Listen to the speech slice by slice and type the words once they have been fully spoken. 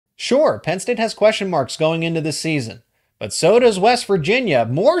Sure, Penn State has question marks going into the season, but so does West Virginia,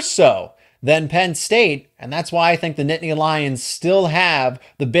 more so than Penn State, and that's why I think the Nittany Lions still have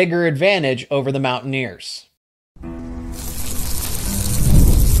the bigger advantage over the Mountaineers.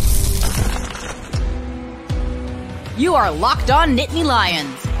 You are Locked On Nittany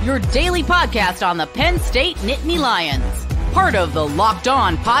Lions, your daily podcast on the Penn State Nittany Lions. Part of the Locked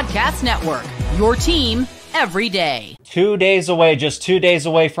On Podcast Network, your team every day. 2 days away, just 2 days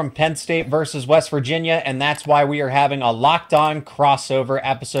away from Penn State versus West Virginia, and that's why we are having a Locked On crossover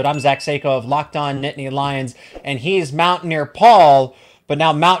episode. I'm Zach Seyko of Locked On Nittany Lions, and he's Mountaineer Paul, but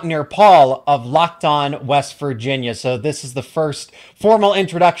now Mountaineer Paul of Locked On West Virginia. So this is the first formal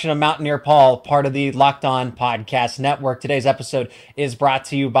introduction of Mountaineer Paul, part of the Locked On Podcast Network. Today's episode is brought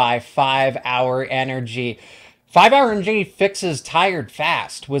to you by 5 Hour Energy. 5 Hour Energy fixes tired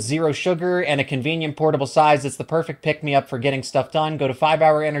fast. With zero sugar and a convenient portable size, it's the perfect pick-me-up for getting stuff done. Go to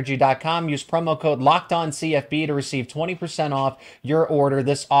 5hourenergy.com. Use promo code LOCKEDONCFB to receive 20% off your order.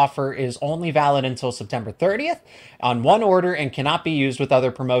 This offer is only valid until September 30th on one order and cannot be used with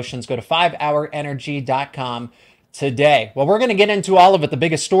other promotions. Go to 5hourenergy.com today. Well, we're going to get into all of it, the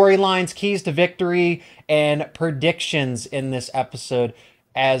biggest storylines, keys to victory, and predictions in this episode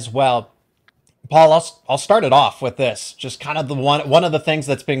as well. Paul, I'll start it off with this. Just kind of one of the things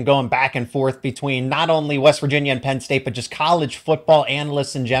that's been going back and forth between not only West Virginia and Penn State, but just college football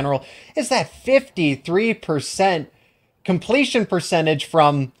analysts in general, is that 53% completion percentage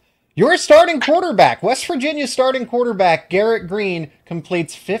from your starting quarterback. West Virginia's starting quarterback, Garrett Greene,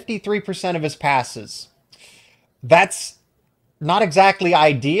 completes 53% of his passes. That's not exactly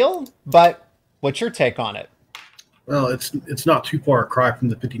ideal, but what's your take on it? Well, it's not too far a cry from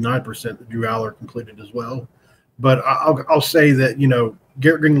the 59% that Drew Allar completed as well. But I'll say that,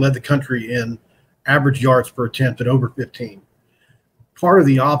 Garrett Greene led the country in average yards per attempt at over 15. Part of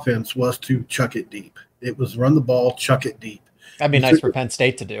the offense was to chuck it deep. It was run the ball, chuck it deep. That'd be nice for Penn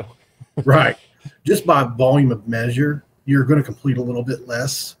State to do. Right. Just by volume of measure, you're going to complete a little bit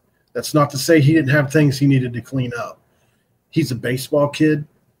less. That's not to say he didn't have things he needed to clean up. He's a baseball kid.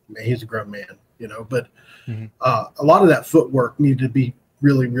 Man, he's a grown man, but a lot of that footwork needed to be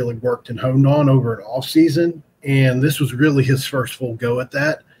really, really worked and honed on over an off season. And this was really his first full go at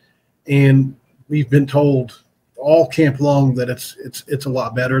that. And we've been told all camp long that it's a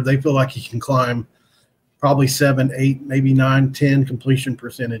lot better. They feel like he can climb probably 7, 8, maybe 9, 10 completion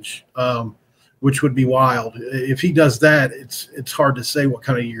percentage, which would be wild. If he does that, it's hard to say what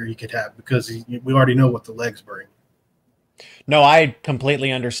kind of year he could have because we already know what the legs bring. No, I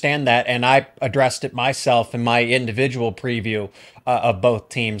completely understand that, and I addressed it myself in my individual preview of both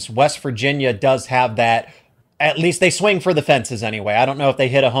teams. West Virginia does have that. At least they swing for the fences anyway. I don't know if they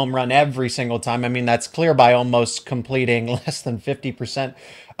hit a home run every single time. I mean, that's clear by almost completing less than 50%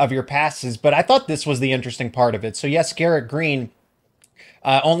 of your passes, but I thought this was the interesting part of it. So yes, Garrett Greene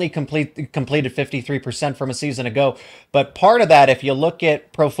only completed 53% from a season ago. But part of that, if you look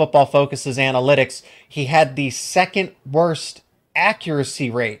at Pro Football Focus's analytics, he had the second worst accuracy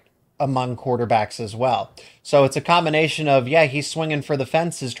rate among quarterbacks as well. So it's a combination of, yeah, he's swinging for the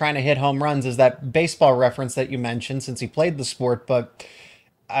fences, trying to hit home runs, is that baseball reference that you mentioned since he played the sport, but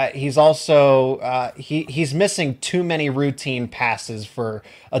he's also, he's missing too many routine passes for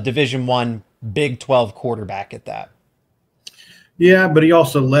a Division I Big 12 quarterback at that. Yeah, but he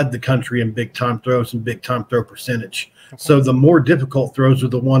also led the country in big-time throws and big-time throw percentage. Okay. So the more difficult throws are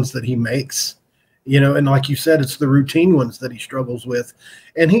the ones that he makes, and like you said, it's the routine ones that he struggles with.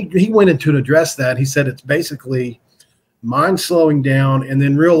 And he went into and addressed that. He said it's basically mind slowing down and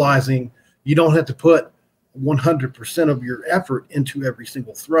then realizing you don't have to put 100% of your effort into every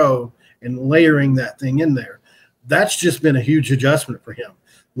single throw and layering that thing in there. That's just been a huge adjustment for him.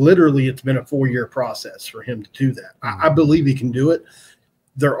 Literally, it's been a 4-year process for him to do that. I believe he can do it.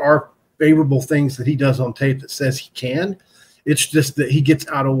 There are favorable things that he does on tape that says he can. It's just that he gets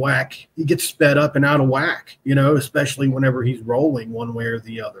out of whack. He gets sped up and out of whack, especially whenever he's rolling one way or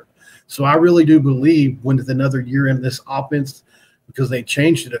the other. So I really do believe with another year in this offense, because they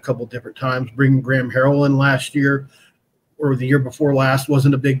changed it a couple different times, bringing Graham Harrell in last year or the year before last was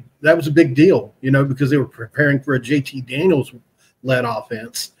a big deal, because they were preparing for a JT Daniels led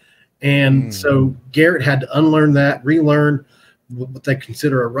offense. And so Garrett had to unlearn that, relearn what they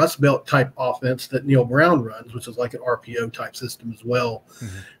consider a Rust Belt type offense that Neil Brown runs, which is like an RPO type system as well.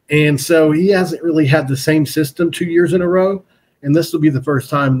 And so he hasn't really had the same system 2 years in a row. And this will be the first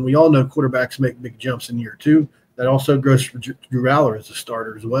time. And we all know quarterbacks make big jumps in year two. That also goes for Drew Allar as a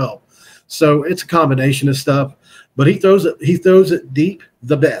starter as well. So it's a combination of stuff. But he throws it deep,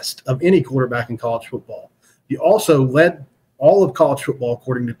 the best of any quarterback in college football. He also led all of college football,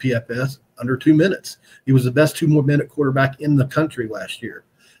 according to PFS, under 2 minutes. He was the best 2-more-minute quarterback in the country last year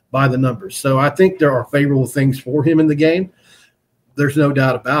by the numbers. So I think there are favorable things for him in the game. There's no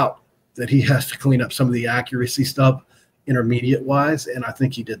doubt about that he has to clean up some of the accuracy stuff intermediate-wise, and I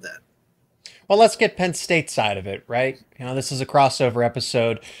think he did that. Well, let's get Penn State side of it, right? You know, this is a crossover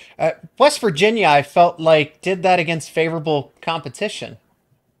episode. West Virginia, I felt like, did that against favorable competition.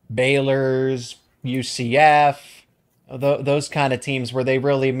 Baylor's, UCF, those kind of teams where they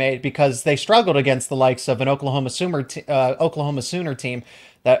really made, because they struggled against the likes of an Oklahoma Sooner team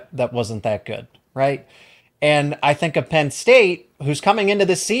that wasn't that good, right? And I think of Penn State, who's coming into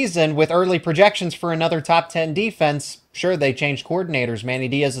the season with early projections for another top 10 defense. Sure, they changed coordinators. Manny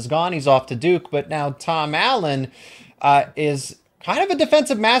Diaz is gone. He's off to Duke. But now Tom Allen is kind of a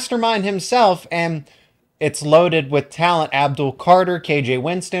defensive mastermind himself. And it's loaded with talent. Abdul Carter, KJ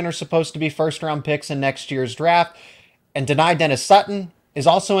Winston are supposed to be first-round picks in next year's draft. And Deni Dennis Sutton is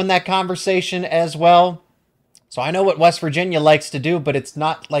also in that conversation as well. So I know what West Virginia likes to do, but it's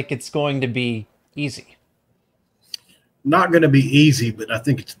not like it's going to be easy. Not going to be easy, but I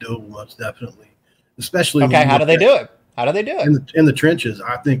think it's doable, most definitely. Especially okay. How do they do it? How do they do it? In the trenches,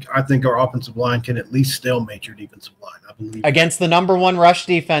 I think our offensive line can at least stalemate your defensive line. I believe against the #1 rush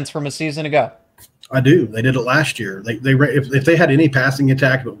defense from a season ago. I do. They did it last year. If they had any passing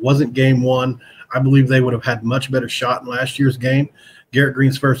attack, if it wasn't game one, I believe they would have had much better shot in last year's game. Garrett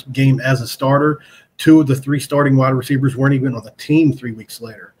Greene's first game as a starter, 2 of the 3 starting wide receivers weren't even on the team 3 weeks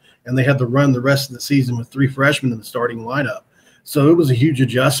later. And they had to run the rest of the season with 3 freshmen in the starting lineup. So it was a huge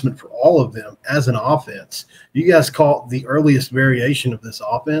adjustment for all of them as an offense. You guys caught the earliest variation of this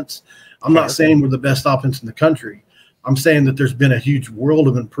offense. I'm not saying we're the best offense in the country. I'm saying that there's been a huge world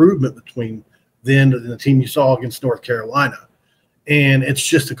of improvement between then and the team you saw against North Carolina. And it's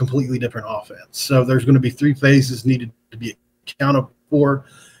just a completely different offense. So there's going to be 3 phases needed to be accounted for.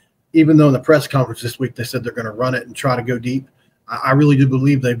 Even though in the press conference this week they said they're going to run it and try to go deep, I really do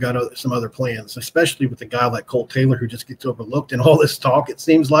believe they've got some other plans, especially with a guy like Colt Taylor who just gets overlooked in all this talk. It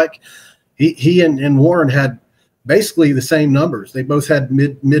seems like he and Warren had basically the same numbers. They both had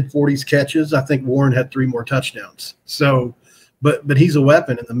mid-40s catches. I think Warren had 3 more touchdowns. So, but he's a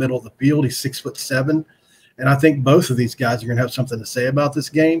weapon in the middle of the field. He's 6'7", and I think both of these guys are going to have something to say about this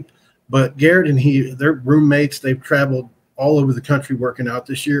game. But Garrett and they're roommates. They've traveled all over the country working out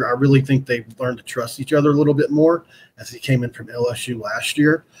this year. I really think they've learned to trust each other a little bit more as he came in from LSU last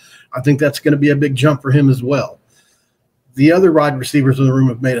year. I think that's going to be a big jump for him as well. The other wide receivers in the room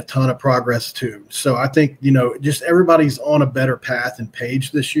have made a ton of progress too. So I think, just everybody's on a better path and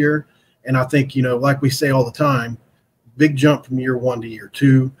page this year. And I think, like we say all the time, big jump from year 1 to year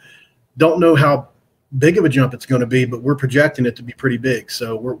 2. Don't know how big of a jump it's going to be, but we're projecting it to be pretty big.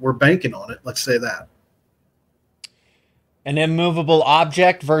 So we're banking on it. Let's say that. An immovable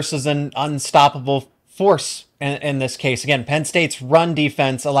object versus an unstoppable force in this case. Again, Penn State's run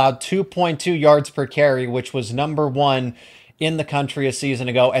defense allowed 2.2 yards per carry, which was #1 in the country a season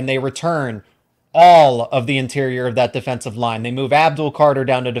ago, and they return all of the interior of that defensive line. They move Abdul Carter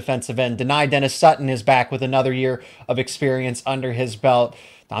down to defensive end. Deni Dennis Sutton is back with another year of experience under his belt.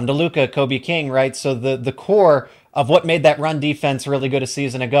 Tom DeLuca, Kobe King, right? So the core of what made that run defense really good a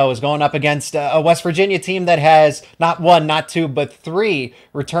season ago is going up against a West Virginia team that has not 1, not 2, but 3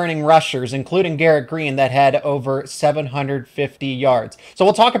 returning rushers, including Garrett Greene, that had over 750 yards. So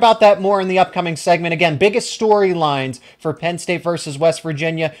we'll talk about that more in the upcoming segment. Again, biggest storylines for Penn State versus West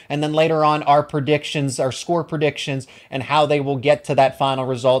Virginia, and then later on our predictions, our score predictions, and how they will get to that final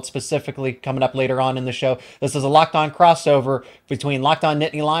result, specifically coming up later on in the show. This is a Locked On crossover between Locked On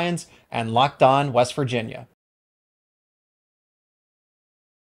Nittany Lions and Locked On West Virginia.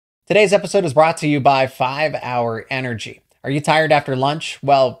 Today's episode is brought to you by 5 Hour Energy. Are you tired after lunch?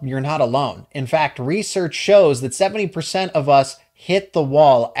 Well, you're not alone. In fact, research shows that 70% of us hit the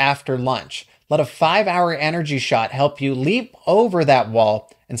wall after lunch. Let a 5 Hour Energy shot help you leap over that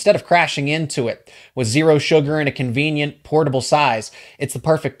wall instead of crashing into it. With 0 sugar and a convenient, portable size, it's the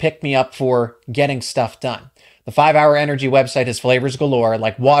perfect pick-me-up for getting stuff done. The 5 Hour Energy website has flavors galore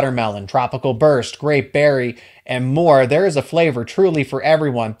like watermelon, tropical burst, grape berry, and more. There is a flavor truly for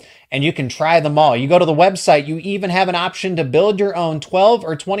everyone, and you can try them all. You go to the website, you even have an option to build your own 12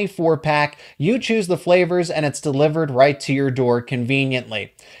 or 24 pack. You choose the flavors, and it's delivered right to your door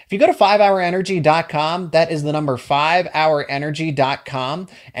conveniently. If you go to 5hourenergy.com, that is the number 5hourenergy.com,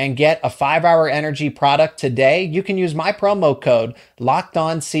 and get a 5 Hour Energy product today, you can use my promo code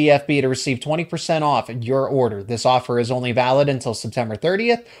LOCKEDONCFB to receive 20% off your order. This offer is only valid until September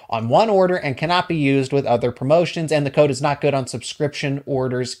 30th on one order and cannot be used with other promotions. promotions, and the code is not good on subscription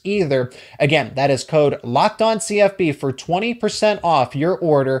orders either. Again, that is code LOCKEDONCFB for 20% off your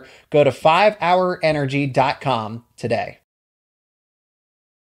order. Go to 5hourenergy.com today.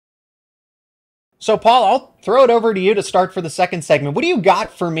 So, Paul, I'll throw it over to you to start for the second segment. What do you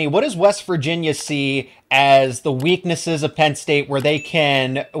got for me? What does West Virginia see as the weaknesses of Penn State where they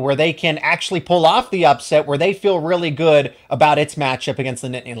can actually pull off the upset, where they feel really good about its matchup against the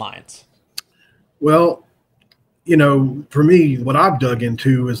Nittany Lions? Well, for me, what I've dug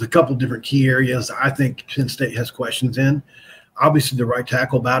into is a couple different key areas I think Penn State has questions in. Obviously, the right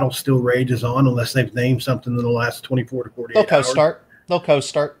tackle battle still rages on unless they've named something in the last 24 to 48 hours. They'll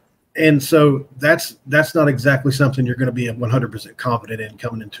co-start. And so that's not exactly something you're going to be 100% confident in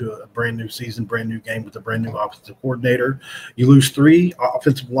coming into a brand new season, brand new game with a brand new offensive coordinator. You lose 3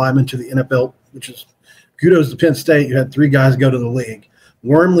 offensive linemen to the NFL, which is kudos to Penn State. You had 3 guys go to the league.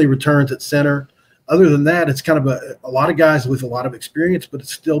 Wormley returns at center. Other than that, it's kind of a lot of guys with a lot of experience, but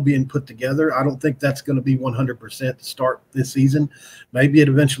it's still being put together. I don't think that's going to be 100% to start this season. Maybe it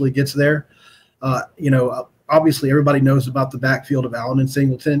eventually gets there. Obviously everybody knows about the backfield of Allen and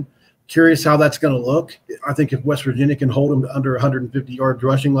Singleton. Curious how that's going to look. I think if West Virginia can hold them to under 150 yards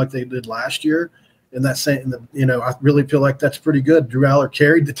rushing like they did last year, and I really feel like that's pretty good. Drew Allar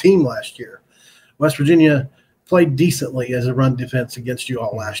carried the team last year. West Virginia played decently as a run defense against you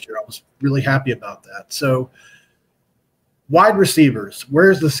all last year. I was really happy about that. So wide receivers,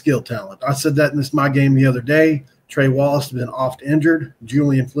 where's the skill talent? I said that in my game the other day. Trey Wallace has been oft injured.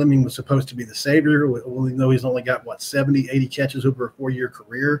 Julian Fleming was supposed to be the savior, even though he's only got, 70, 80 catches over a 4-year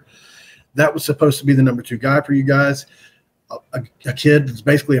career. That was supposed to be the number 2 guy for you guys. A kid that's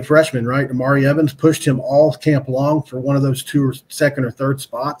basically a freshman, right? Amari Evans pushed him all camp long for one of those 2 or second or third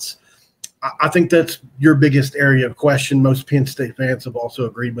spots. I think that's your biggest area of question. Most Penn State fans have also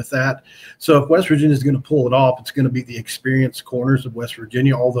agreed with that. So if West Virginia is going to pull it off, it's going to be the experienced corners of West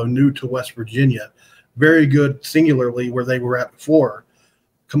Virginia, although new to West Virginia. Very good singularly where they were at before,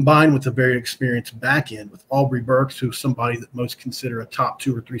 combined with a very experienced back end with Aubrey Burks, who's somebody that most consider a top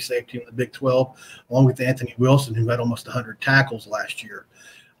 2 or 3 safety in the Big 12, along with Anthony Wilson, who had almost 100 tackles last year.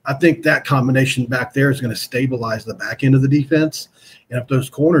 I think that combination back there is going to stabilize the back end of the defense. And if those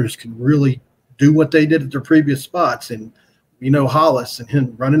corners can really do what they did at their previous spots, and Hollis and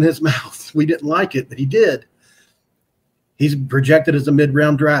him running his mouth, we didn't like it, but he did. He's projected as a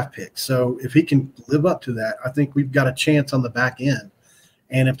mid-round draft pick. So if he can live up to that, I think we've got a chance on the back end.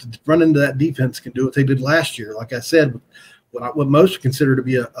 And if the front end of that defense can do what they did last year, like I said, what most consider to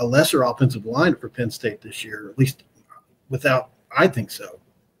be a lesser offensive line for Penn State this year, at least I think so.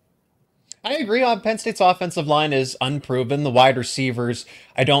 I agree on Penn State's offensive line is unproven. The wide receivers,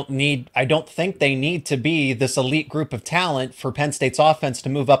 I don't think they need to be this elite group of talent for Penn State's offense to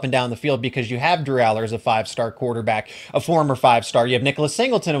move up and down the field, because you have Drew Allar as a 5-star quarterback, a former 5-star. You have Nicholas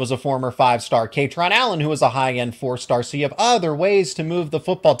Singleton, who was a former 5-star. Katron Allen, who was a high-end 4-star. So you have other ways to move the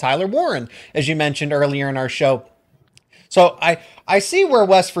football. Tyler Warren, as you mentioned earlier in our show. So I see where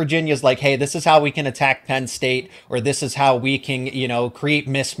West Virginia's like, hey, this is how we can attack Penn State, or this is how we can, create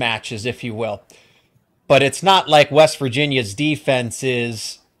mismatches, if you will. But it's not like West Virginia's defense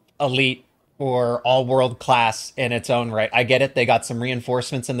is elite or all world class in its own right. I get it. They got some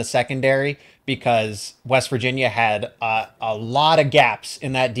reinforcements in the secondary because West Virginia had a lot of gaps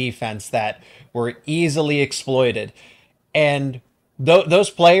in that defense that were easily exploited. And those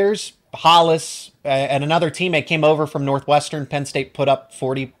players, Hollis, and another teammate came over from Northwestern. Penn State put up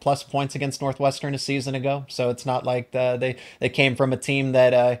 40-plus points against Northwestern a season ago. So it's not like they came from a team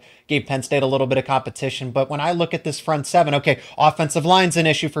that gave Penn State a little bit of competition. But when I look at this front seven, okay, offensive line's an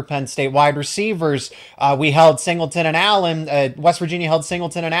issue for Penn State. Wide receivers, we held Singleton and Allen. West Virginia held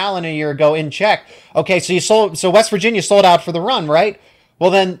Singleton and Allen a year ago in check. Okay, so West Virginia sold out for the run, right? Well,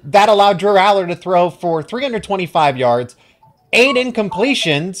 then that allowed Drew Allar to throw for 325 yards, 8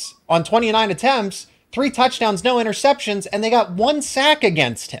 incompletions on 29 attempts, 3 touchdowns, no interceptions, and they got 1 sack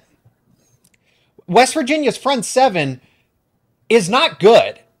against him. West Virginia's front seven is not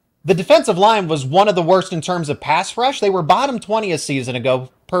good. The defensive line was one of the worst in terms of pass rush. They were bottom 20 a season ago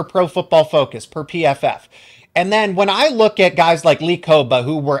per Pro Football Focus, per PFF. And then when I look at guys like Lee Koba,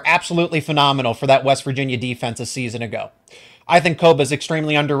 who were absolutely phenomenal for that West Virginia defense a season ago, I think Koba's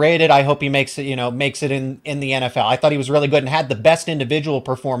extremely underrated. I hope he makes it in the NFL. I thought he was really good and had the best individual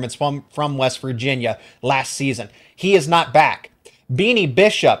performance from West Virginia last season. He is not back. Beanie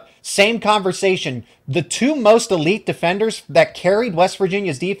Bishop, same conversation. The 2 most elite defenders that carried West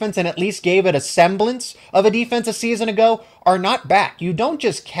Virginia's defense and at least gave it a semblance of a defense a season ago are not back. You don't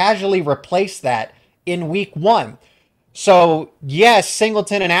just casually replace that in week 1. So, yes,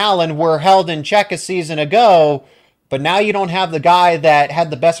 Singleton and Allen were held in check a season ago, but now you don't have the guy that had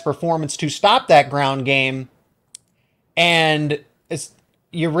the best performance to stop that ground game. And it's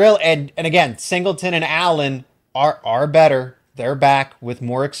you real and again, Singleton and Allen are better. They're back with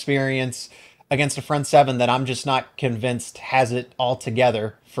more experience against a front seven that I'm just not convinced has it all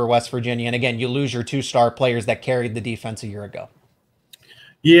together for West Virginia. And again, you lose your two-star players that carried the defense a year ago.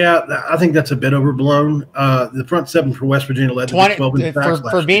 Yeah, I think that's a bit overblown. The front seven for West Virginia led to 12 in sacks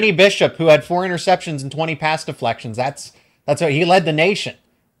for Beanie Bishop, who had 4 interceptions and 20 pass deflections. That's what he led the nation.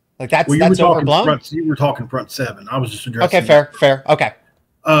 Like that's overblown. You were talking front seven. I was just addressing. Okay, fair. Okay.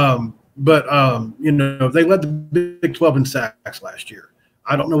 But you know, they led the Big 12 in sacks last year.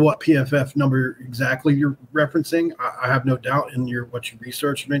 I don't know what PFF number exactly you're referencing. I have no doubt in what you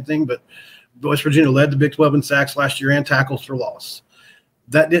researched or anything, but West Virginia led the Big 12 in sacks last year and tackles for loss.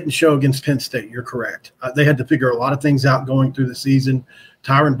 That didn't show against Penn State. You're correct. They had to figure a lot of things out going through the season.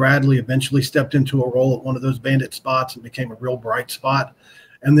 Tyron Bradley eventually stepped into a role at one of those bandit spots and became a real bright spot.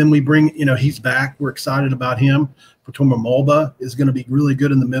 And then we bring, he's back. We're excited about him. Fatuma Mulba is going to be really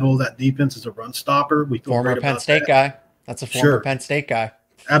good in the middle of that defense as a run stopper. We feel former Penn State guy. That's a former Penn State guy.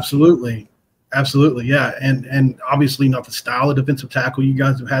 Absolutely. Yeah. And obviously not the style of defensive tackle you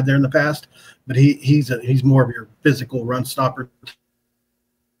guys have had there in the past, but he's more of your physical run stopper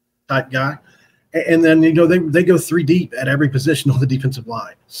type guy. And then, they go 3 deep at every position on the defensive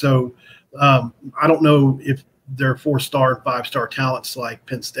line. So I don't know if they're 4-star and 5-star talents like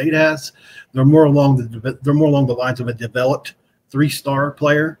Penn State has. They're more along the lines of a developed 3-star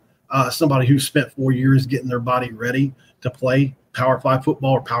player, somebody who spent 4 years getting their body ready to play Power 5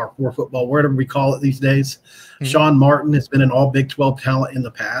 football or Power 4 football, whatever we call it these days. Mm-hmm. Sean Martin has been an all Big 12 talent in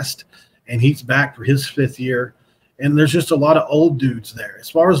the past, and he's back for his 5th year. And there's just a lot of old dudes there.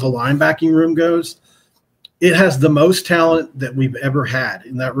 As far as the linebacking room goes, it has the most talent that we've ever had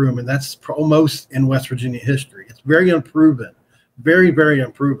in that room, and that's almost in West Virginia history. It's very unproven, very, very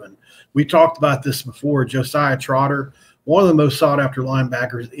unproven. We talked about this before. Josiah Trotter, one of the most sought-after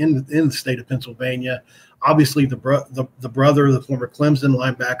linebackers in the state of Pennsylvania. Obviously, the brother of the former Clemson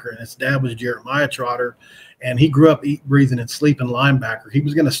linebacker, and his dad was Jeremiah Trotter, and he grew up eating, breathing, and sleeping linebacker. He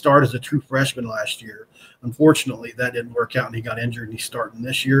was going to start as a true freshman last year. Unfortunately, that didn't work out, and he got injured, and he's starting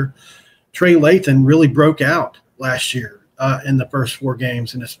this year. Trey Lathan really broke out last year in the first 4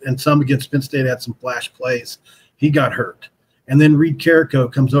 games, and some against Penn State had some flash plays. He got hurt. And then Reed Carrico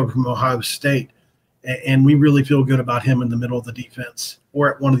comes over from Ohio State, and we really feel good about him in the middle of the defense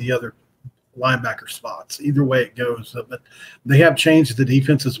or at one of the other linebacker spots. Either way it goes. But they have changed the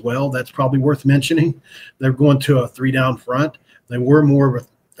defense as well. That's probably worth mentioning. They're going to a 3-down front. They were more of a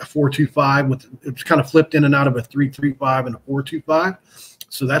 4-2-5 it's kind of flipped in and out of a 3-3-5 and a 4-2-5.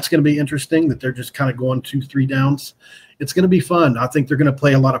 So that's going to be interesting that they're just kind of going 2-3 downs. It's going to be fun. I think they're going to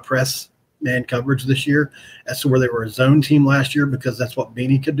play a lot of press man coverage this year as to where they were a zone team last year because that's what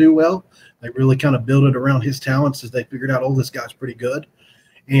Beanie could do well. They really kind of built it around his talents as they figured out, this guy's pretty good.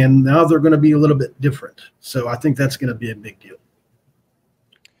 And now they're going to be a little bit different. So I think that's going to be a big deal.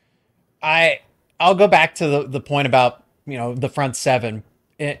 I'll go back to the point about, the front seven.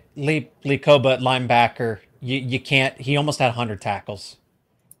 Lee Koba at linebacker, you can't – he almost had 100 tackles.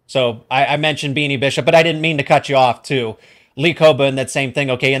 So I mentioned Beanie Bishop, but I didn't mean to cut you off too. Lee Koba in that same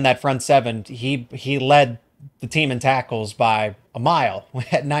thing. Okay, in that front seven, he led the team in tackles by a mile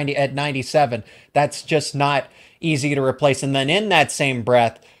at 97. That's just not easy to replace. And then in that same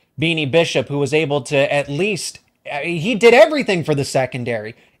breath, Beanie Bishop, who was able to at least he did everything for the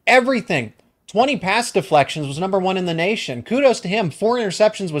secondary, everything. 20 pass deflections, was number 1 in the nation. Kudos to him. 4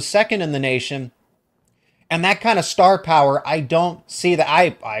 interceptions, was 2nd in the nation. And that kind of star power, I don't see that.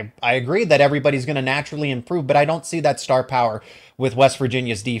 I agree that everybody's going to naturally improve, but I don't see that star power with West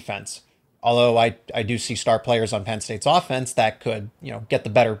Virginia's defense. Although I do see star players on Penn State's offense that could, get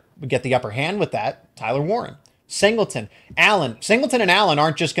the upper hand with that. Tyler Warren, Singleton, Allen. Singleton and Allen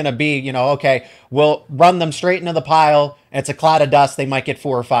aren't just going to be, okay, we'll run them straight into the pile. It's a cloud of dust. They might get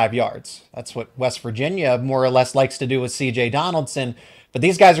 4 or 5 yards. That's what West Virginia more or less likes to do with C.J. Donaldson. But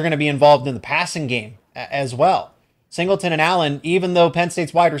these guys are going to be involved in the passing game as well. Singleton and Allen, even though Penn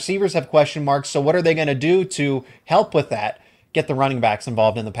State's wide receivers have question marks, so what are they going to do to help with that? Get the running backs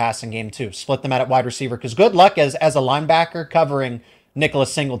involved in the passing game too. Split them out at wide receiver, because good luck as a linebacker covering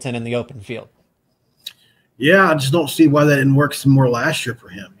Nicholas Singleton in the open field. Yeah, I just don't see why that didn't work some more last year for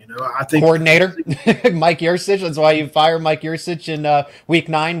him. I think coordinator Mike Yursich. That's why you fire Mike Yursich in week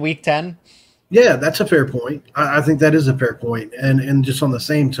 9, week 10. Yeah, that's a fair point. I think that is a fair point. And just on the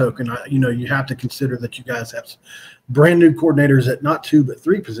same token, you have to consider that you guys have brand new coordinators at not 2 but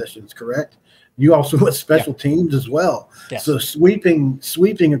 3 positions, correct? You also went special teams as well. Yes. So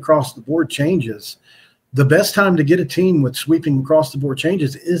sweeping across the board changes. The best time to get a team with sweeping across the board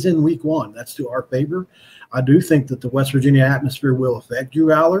changes is in week 1. That's to our favor. I do think that the West Virginia atmosphere will affect Drew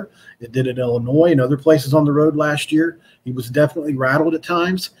Allar. It did in Illinois and other places on the road last year. He was definitely rattled at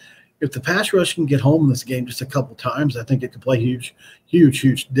times. If the pass rush can get home in this game just a couple times, I think it could play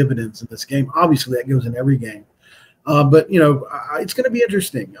huge dividends in this game. Obviously, that goes in every game. But, it's going to be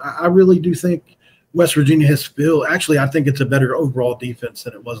interesting. I really do think West Virginia has actually, I think it's a better overall defense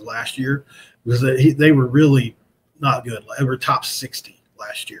than it was last year, because they were really not good. They were top 60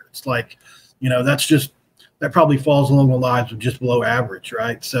 last year. It's like, that probably falls along the lines of just below average,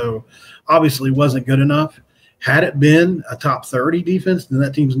 right? So obviously wasn't good enough. Had it been a top 30 defense, then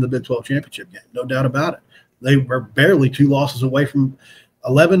that team's in the Big 12 championship game, no doubt about it. They were barely 2 losses away from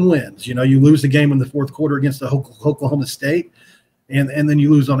 11 wins. You lose the game in the fourth quarter against the Oklahoma State, and then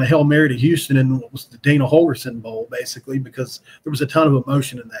you lose on a Hail Mary to Houston in what was the Dana Holgerson Bowl, basically, because there was a ton of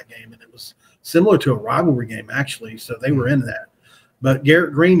emotion in that game, and it was similar to a rivalry game, actually, so they were in that. But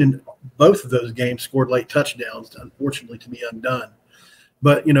Garrett Greene in both of those games scored late touchdowns, unfortunately, to be undone.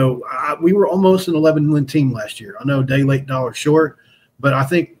 But, we were almost an 11-win team last year. I know day late, dollar short, but I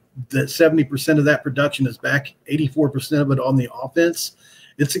think that 70% of that production is back, 84% of it on the offense.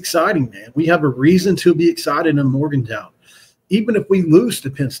 It's exciting, man. We have a reason to be excited in Morgantown. Even if we lose to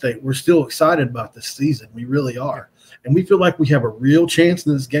Penn State, we're still excited about this season. We really are. And we feel like we have a real chance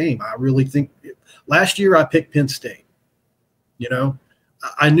in this game. I really think last year I picked Penn State.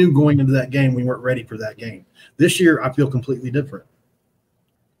 I knew going into that game we weren't ready for that game. This year I feel completely different.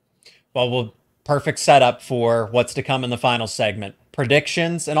 Well, perfect setup for what's to come in the final segment.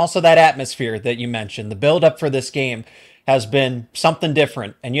 Predictions and also that atmosphere that you mentioned. The build-up for this game has been something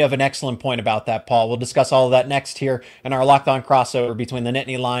different, and you have an excellent point about that, Paul. We'll discuss all of that next here in our Locked On crossover between the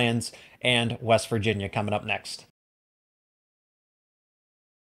Nittany Lions and West Virginia coming up next.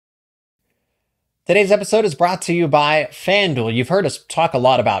 Today's episode is brought to you by FanDuel. You've heard us talk a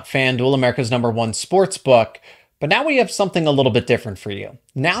lot about FanDuel, America's #1 sports book, but now we have something a little bit different for you.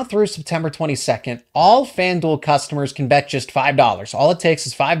 Now through September 22nd, all FanDuel customers can bet just $5. All it takes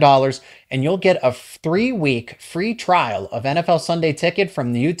is $5, and you'll get a 3-week free trial of NFL Sunday Ticket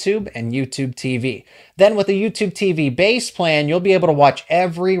from YouTube and YouTube TV. Then with the YouTube TV base plan, you'll be able to watch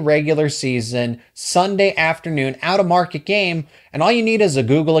every regular season Sunday afternoon out-of-market game, and all you need is a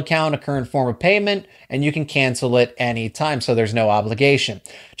Google account, a current form of payment, and you can cancel it anytime, so there's no obligation.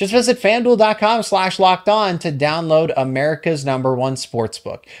 Just visit FanDuel.com/lockedon to download America's #1 sportsbook.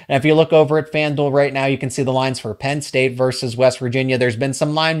 And if you look over at FanDuel right now, you can see the lines for Penn State versus West Virginia. There's been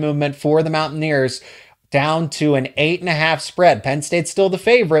some line movement for the Mountaineers down to an 8.5 spread. Penn State's still the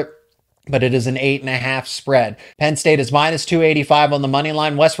favorite, but it is an 8.5 spread. Penn State is -285 on the money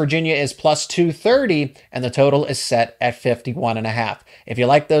line. West Virginia is +230, and the total is set at 51.5. If you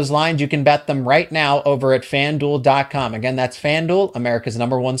like those lines, you can bet them right now over at FanDuel.com. Again, that's FanDuel, America's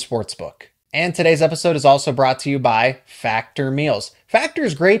 #1 sportsbook. And today's episode is also brought to you by Factor Meals. Factor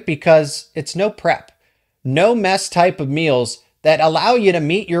is great because it's no prep, no mess type of meals that allow you to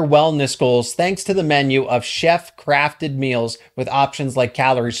meet your wellness goals thanks to the menu of chef-crafted meals with options like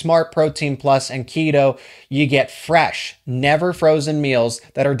Calorie Smart, Protein Plus, and Keto. You get fresh, never frozen meals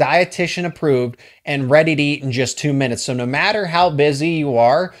that are dietitian approved and ready to eat in just 2 minutes. So no matter how busy you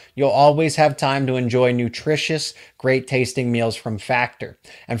are, you'll always have time to enjoy nutritious, great tasting meals from Factor.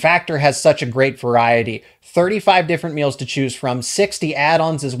 And Factor has such a great variety. 35 different meals to choose from, 60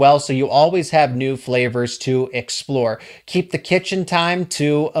 add-ons as well, so you always have new flavors to explore. Keep the kitchen time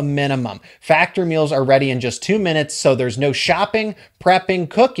to a minimum. Factor meals are ready in just 2 minutes, so there's no shopping, prepping,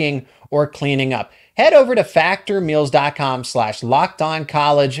 cooking, or cleaning up. Head over to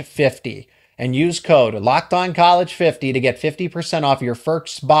factormeals.com/lockedoncollege50 and use code LOCKEDONCOLLEGE50 to get 50% off your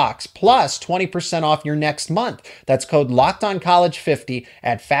first box plus 20% off your next month. That's code LOCKEDONCOLLEGE50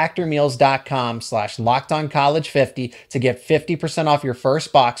 at factormeals.com/lockedoncollege50 to get 50% off your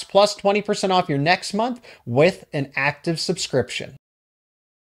first box plus 20% off your next month with an active subscription.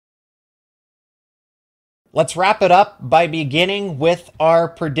 Let's wrap it up by beginning with our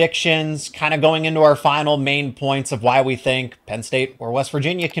predictions, kind of going into our final main points of why we think Penn State or West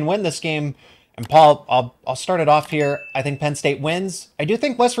Virginia can win this game. And Paul, I'll start it off here. I think Penn State wins. I do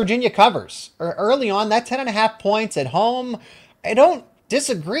think West Virginia covers. Early on, that 10.5 points at home, I don't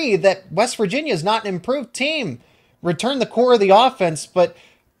disagree that West Virginia is not an improved team. Return the core of the offense, but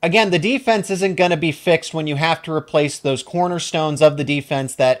again, the defense isn't going to be fixed when you have to replace those cornerstones of the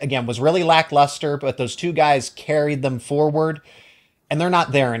defense that, again, was really lackluster, but those two guys carried them forward, and they're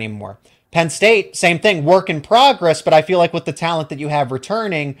not there anymore. Penn State, same thing, work in progress, but I feel like with the talent that you have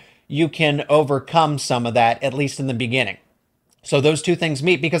returning, you can overcome some of that, at least in the beginning. So those two things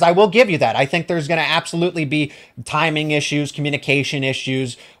meet, because I will give you that. I think there's going to absolutely be timing issues, communication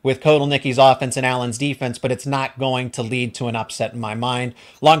issues with Kotelnicki's offense and Allen's defense, but it's not going to lead to an upset in my mind.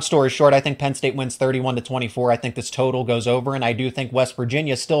 Long story short, I think Penn State wins 31-24. I think this total goes over, and I do think West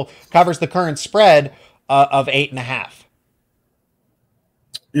Virginia still covers the current spread of 8.5.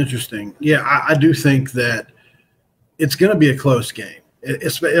 Interesting. Yeah, I do think that it's going to be a close game.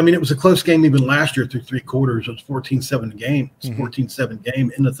 I mean, it was a close game even last year through 3 quarters. It was 14-7 game. It's 14-7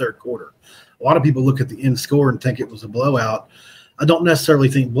 game in the third quarter. A lot of people look at the end score and think it was a blowout. I don't necessarily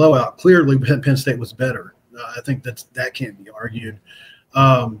think blowout. Clearly, Penn State was better. I think that can't be argued.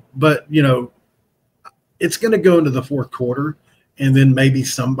 But, you know, it's going to go into the fourth quarter, and then maybe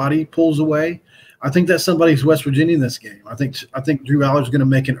somebody pulls away. I think that somebody's West Virginia in this game. I think Drew Allar is going to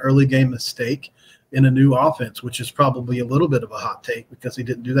make an early game mistake in a new offense, which is probably a little bit of a hot take because he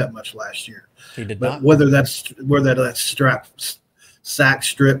didn't do that much last year. He did but not. Whether that's sack,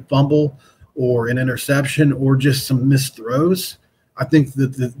 strip, fumble, or an interception, or just some missed throws, I think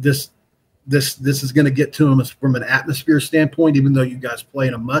that this is going to get to him from an atmosphere standpoint. Even though you guys play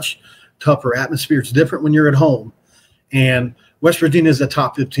in a much tougher atmosphere, it's different when you're at home, and West Virginia is a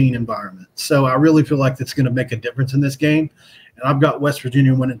top 15 environment. So I really feel like that's going to make a difference in this game. And I've got West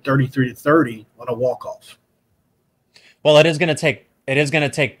Virginia winning 33-30 on a walk-off. Well, it is going to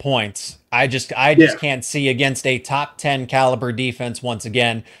take points. I just can't see against a top 10 caliber defense once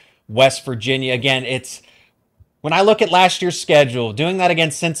again. West Virginia, again, it's when I look at last year's schedule, doing that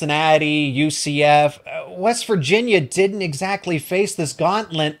against Cincinnati, UCF, West Virginia didn't exactly face this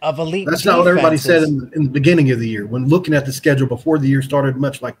gauntlet of elite defenses. Not what everybody said in the beginning of the year. When looking at the schedule before the year started,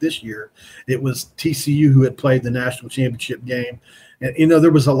 much like this year, it was TCU who had played the national championship game. And, you know,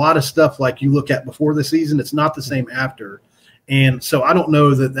 there was a lot of stuff like you look at before the season. It's not the same after. And so I don't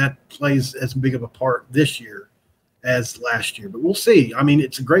know that plays as big of a part this year as last year. But we'll see. I mean,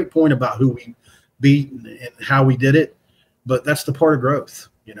 it's a great point about who we beat and how we did it, but that's the part of growth.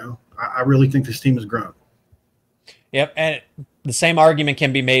 You know, I really think this team has grown. Yep, and the same argument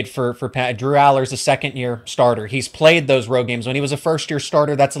can be made for Pat. Drew Allar's a second-year starter. He's played those road games. When he was a first-year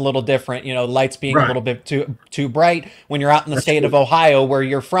starter, that's a little different. You know, lights being a little bit too bright when you're out in the state of Ohio, where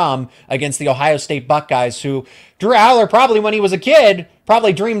you're from, against the Ohio State Buckeyes, who Drew Allar probably, when he was a kid,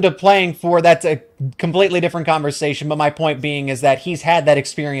 probably dreamed of playing for. That's a completely different conversation. But my point being is that he's had that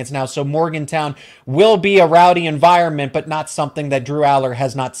experience now. So Morgantown will be a rowdy environment, but not something that Drew Allar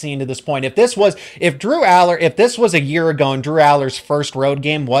has not seen to this point. If this was a year ago and Drew Allar's first road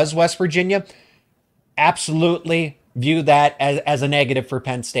game was West Virginia, absolutely view that as a negative for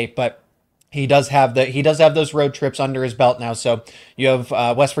Penn State. But he does have those road trips under his belt now. So you have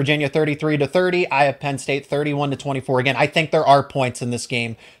West Virginia 33-30. I have Penn State 31-24. Again, I think there are points in this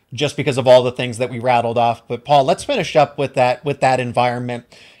game just because of all the things that we rattled off. But Paul, let's finish up with that environment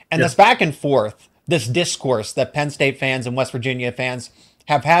and this back and forth, this discourse that Penn State fans and West Virginia fans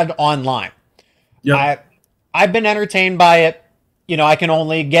have had online. Yep. I've been entertained by it. You know, I can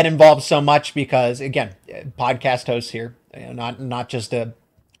only get involved so much because, again, podcast host here, not just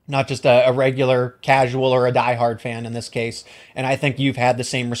a regular casual or a diehard fan in this case. And I think you've had the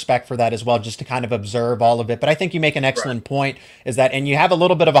same respect for that as well, just to kind of observe all of it. But I think you make an excellent point is that, and you have a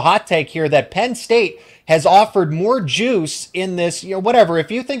little bit of a hot take here, that Penn State has offered more juice in this, you know, whatever,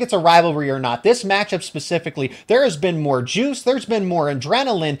 if you think it's a rivalry or not, this matchup specifically, there has been more juice, there's been more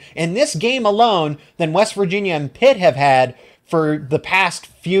adrenaline in this game alone than West Virginia and Pitt have had for the past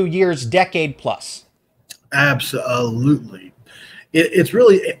few years, decade plus. Absolutely. It's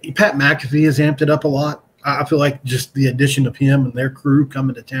really, Pat McAfee has amped it up a lot. I feel like just the addition of him and their crew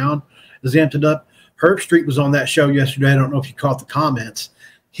coming to town has amped it up. Herb Street was on that show yesterday. I don't know if you caught the comments.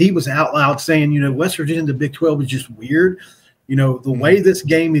 He was out loud saying, you know, West Virginia, the Big 12 is just weird. You know, the way this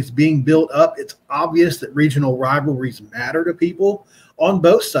game is being built up, it's obvious that regional rivalries matter to people on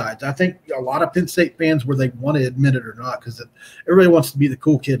both sides. I think a lot of Penn State fans, where they want to admit it or not, because everybody wants to be the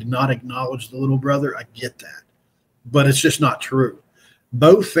cool kid and not acknowledge the little brother. I get that. But it's just not true.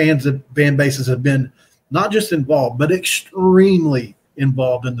 Both fan bases have been not just involved, but extremely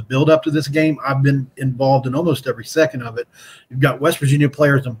involved in the build-up to this game. I've been involved in almost every second of it. You've got West Virginia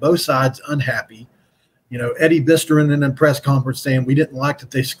players on both sides unhappy. You know, Eddie Bisterin in a press conference saying we didn't like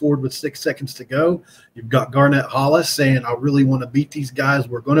that they scored with 6 seconds to go. You've got Garnett Hollis saying, I really want to beat these guys.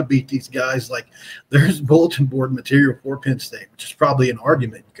 We're going to beat these guys. Like, there's bulletin board material for Penn State, which is probably an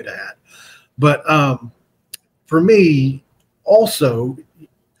argument you could have had. But for me, also,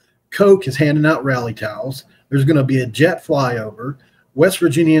 Coke is handing out rally towels. There's going to be a jet flyover. West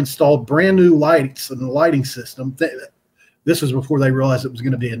Virginia installed brand new lights in the lighting system. This was before they realized it was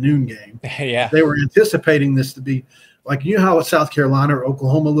going to be a noon game. Yeah. They were anticipating this to be like, you know how South Carolina or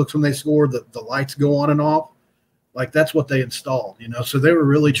Oklahoma looks when they score, the lights go on and off? Like, that's what they installed, you know? So they were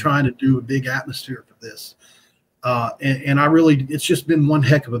really trying to do a big atmosphere for this. And I really, it's just been one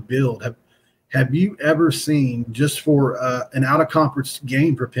heck of a build. Have you ever seen, just for an out-of-conference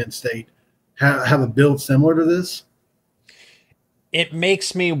game for Penn State, have a build similar to this? It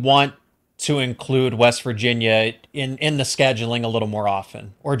makes me want to include West Virginia in the scheduling a little more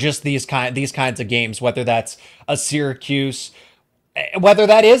often, or just these kinds of games, whether that's a Syracuse, whether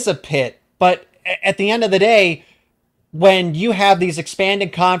that is a Pitt. But at the end of the day, when you have these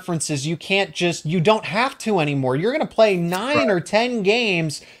expanded conferences, you don't have to anymore. You're going to play 9 or 10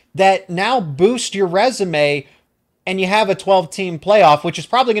 games that now boost your resume, and you have a 12-team playoff, which is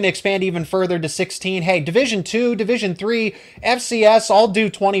probably going to expand even further to 16. Hey, Division II, Division III, FCS, all do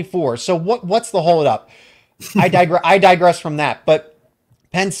 24. So what's the holdup? I digress from that. But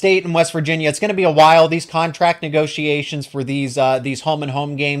Penn State and West Virginia, it's going to be a while. These contract negotiations for these home and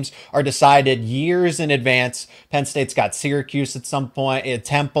home games are decided years in advance. Penn State's got Syracuse at some point,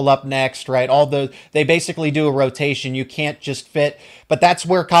 Temple up next, right? They basically do a rotation. You can't just fit, but that's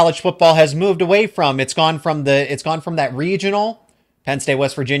where college football has moved away from. It's gone from that regional, Penn State,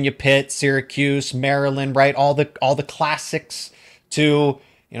 West Virginia, Pitt, Syracuse, Maryland, right? All the classics to,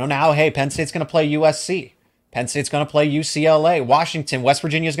 now, hey, Penn State's going to play USC. Penn State's going to play UCLA, Washington, West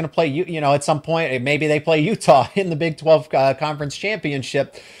Virginia is going to play, at some point, maybe they play Utah in the Big 12 Conference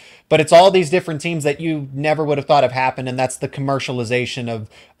Championship. But it's all these different teams that you never would have thought have happened, and that's the commercialization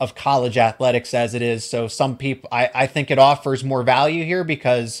of college athletics as it is. So some people, I think it offers more value here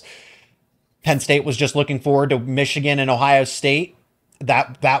because Penn State was just looking forward to Michigan and Ohio State.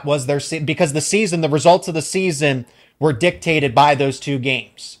 That was their because the results of the season were dictated by those two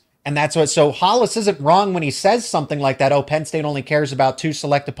games. And that's what, so Hollis isn't wrong when he says something like that. Oh, Penn State only cares about 2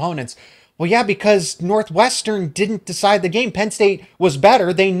 select opponents. Well, yeah, because Northwestern didn't decide the game. Penn State was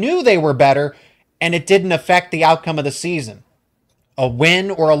better. They knew they were better, and it didn't affect the outcome of the season. A win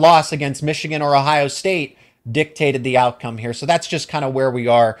or a loss against Michigan or Ohio State dictated the outcome here. So that's just kind of where we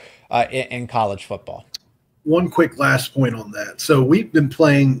are in college football. One quick last point on that. So we've been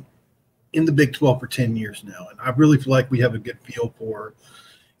playing in the Big 12 for 10 years now, and I really feel like we have a good feel for it.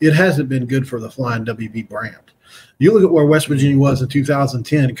 Hasn't been good for the Flying WV brand. You look at where West Virginia was in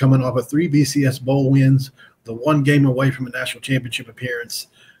 2010, coming off of 3 BCS bowl wins, the 1 game away from a national championship appearance.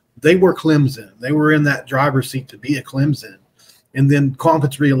 They were Clemson. They were in that driver's seat to be a Clemson. And then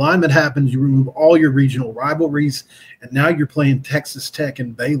conference realignment happens. You remove all your regional rivalries, and now you're playing Texas Tech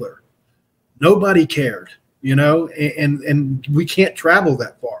and Baylor. Nobody cared, and we can't travel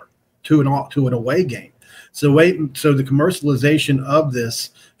that far to an away game. So the commercialization of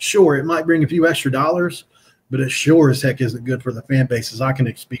this, sure, it might bring a few extra dollars, but it sure as heck isn't good for the fan bases. I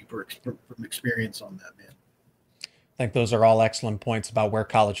can speak from experience on that, man. I think those are all excellent points about where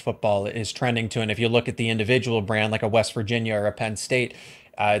college football is trending to. And if you look at the individual brand, like a West Virginia or a Penn State,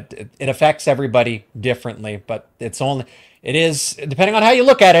 it affects everybody differently, but it is, depending on how you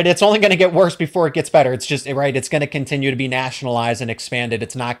look at it, it's only going to get worse before it gets better. It's just, right, it's going to continue to be nationalized and expanded.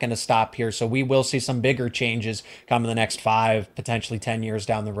 It's not going to stop here. So we will see some bigger changes come in the next 5, potentially 10 years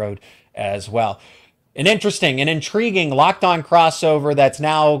down the road as well. An interesting and intriguing Locked On crossover that's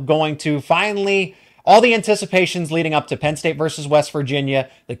now going to finally, all the anticipations leading up to Penn State versus West Virginia.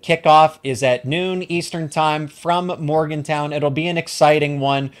 The kickoff is at noon Eastern time from Morgantown. It'll be an exciting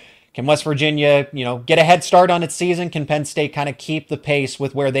one. Can West Virginia, get a head start on its season? Can Penn State kind of keep the pace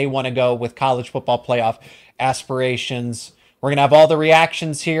with where they want to go with college football playoff aspirations? We're going to have all the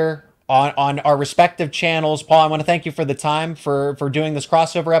reactions here on our respective channels. Paul, I want to thank you for the time for doing this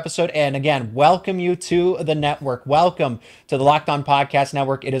crossover episode. And again, welcome you to the network. Welcome to the Locked On Podcast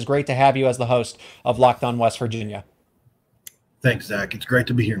Network. It is great to have you as the host of Locked On West Virginia. Thanks, Zach. It's great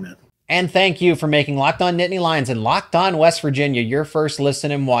to be here, man. And thank you for making Locked On Nittany Lions and Locked On West Virginia your first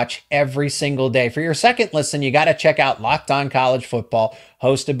listen and watch every single day. For your second listen, you got to check out Locked On College Football,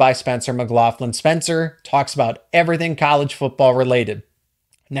 hosted by Spencer McLaughlin. Spencer talks about everything college football related.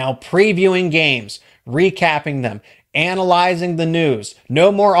 Now previewing games, recapping them, analyzing the news.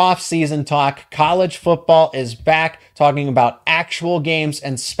 No more off-season talk. College football is back, talking about actual games,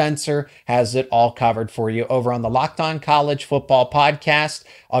 and Spencer has it all covered for you over on the Locked On College Football Podcast,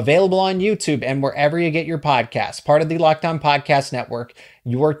 available on YouTube and wherever you get your podcasts. Part of the Locked On Podcast Network,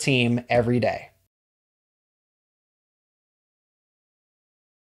 your team every day.